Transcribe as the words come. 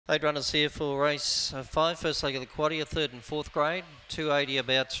Eight runners here for race 5, first leg of the quaddie, a third and fourth grade. 280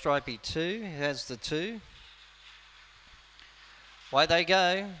 about Stripey 2, has the 2. Away they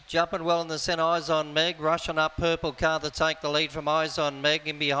go, jumping well in the centre, Eyes on Meg, rushing up Purple Car to take the lead from Eyes on Meg.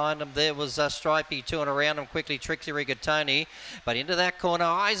 In behind them there was Stripey 2, and around them quickly Trixie Rigatoni. But into that corner,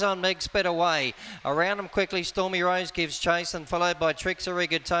 Eyes on Meg sped away. Around them quickly Stormy Rose gives chase, and followed by Trixie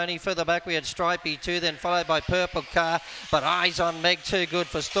Rigatoni. Further back we had Stripey 2, then followed by Purple Car. But Eyes on Meg too good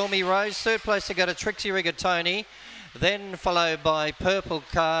for Stormy Rose. Third place to go to Trixie Rigatoni, then followed by Purple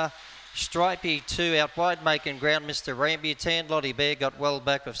Car. Stripey 2 out wide, making ground Mr. Rambutan. Lottie Bear got well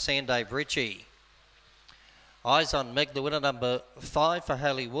back with Sandave Ritchie. Eyes on Meg, the winner, number 5 for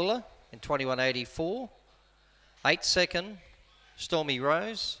Haley Wooler in 21.84. 8 second, Stormy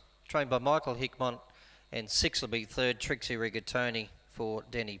Rose, trained by Michael Hickmont, and 6 will be third, Trixie Rigatoni for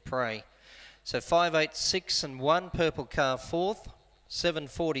Denny Prey. So 5, 8, 6 and 1, Purple Car fourth,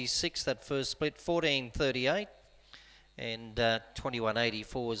 7.46 that first split, 14.38. And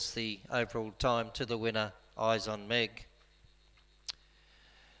 21.84 is the overall time to the winner, Eyes on Meg.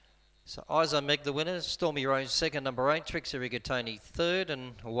 So Eyes on Meg, the winner, Stormy Rose second, number 8, Trixie Rigatoni third,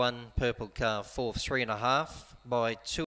 and 1 Purple Car fourth, 3.5 by 2.